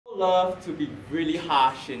love to be really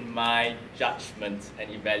harsh in my judgment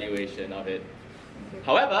and evaluation of it.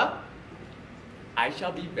 However, I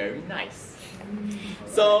shall be very nice.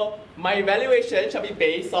 So my evaluation shall be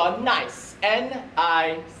based on NICE,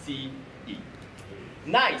 N-I-C-E.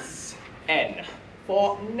 NICE, N,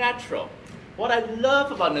 for natural. What I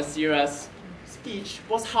love about Naseerah's speech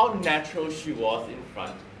was how natural she was in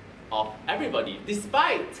front of everybody,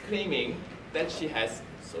 despite claiming that she has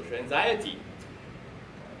social anxiety.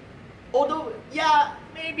 Although, yeah,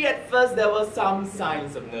 maybe at first there were some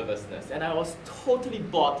signs of nervousness, and I was totally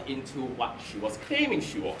bought into what she was claiming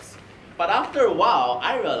she was. But after a while,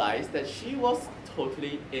 I realized that she was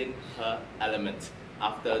totally in her element.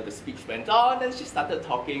 After the speech went on, and she started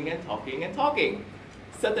talking and talking and talking.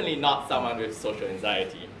 Certainly not someone with social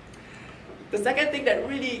anxiety. The second thing that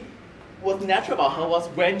really was natural about her was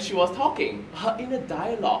when she was talking, her inner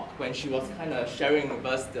dialogue, when she was kind of sharing with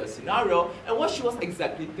us the scenario and what she was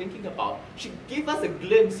exactly thinking about. She gave us a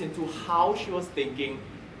glimpse into how she was thinking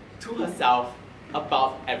to herself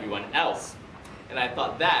about everyone else. And I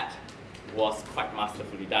thought that was quite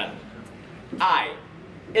masterfully done. I,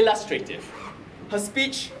 illustrative. Her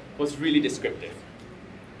speech was really descriptive.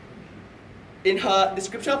 In her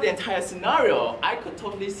description of the entire scenario, I could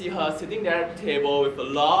totally see her sitting there at the table with a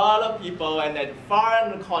lot of people, and then far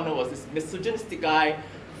in the corner was this misogynistic guy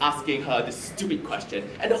asking her this stupid question.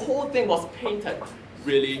 And the whole thing was painted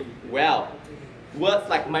really well. Words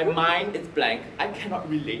like, my mind is blank, I cannot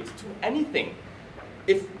relate to anything.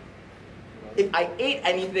 If I ate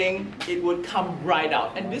anything, it would come right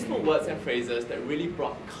out. And these were words and phrases that really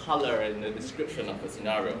brought color in the description of the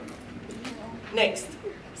scenario. Next,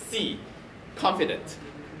 C. Confident.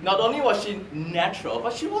 Not only was she natural,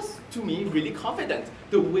 but she was, to me, really confident.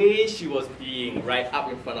 The way she was being right up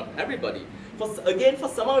in front of everybody. Again, for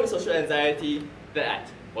someone with social anxiety,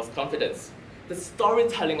 that was confidence. The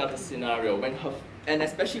storytelling of the scenario, and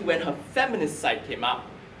especially when her feminist side came up,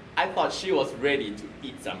 I thought she was ready to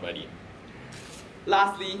eat somebody.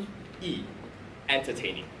 Lastly, E.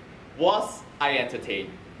 Entertaining. Was I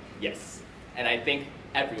entertained? Yes. And I think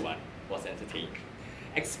everyone was entertained.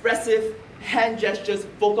 Expressive, hand gestures,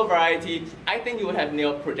 vocal variety, I think you would have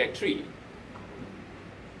nailed Project 3.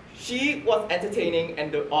 She was entertaining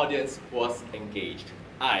and the audience was engaged.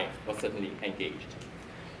 I was certainly engaged.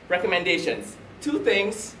 Recommendations. 2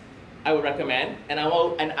 things I would recommend, and I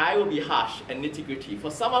will be harsh and nitty-gritty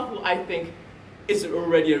for someone who I think is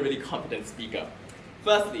already a really confident speaker.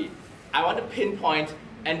 Firstly, I want to pinpoint,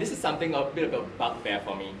 and this is something a bit of a bugbear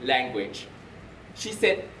for me, language. She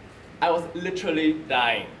said, I was literally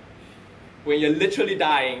dying. When you're literally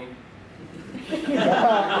dying, you'd be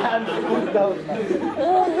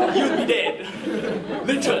dead.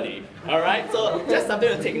 Literally. Alright? So just something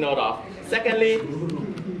to take note of. Secondly,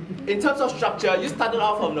 in terms of structure, you started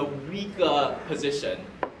off from a weaker position.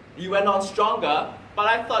 You went on stronger, but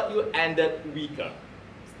I thought you ended weaker.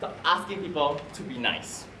 Stop asking people to be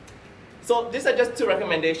nice. So these are just 2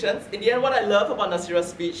 recommendations. In the end, what I love about Naseerah's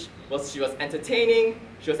speech was she was entertaining,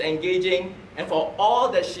 she was engaging, and for all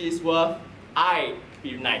that she is worth, I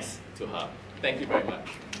be nice to her. Thank you very much.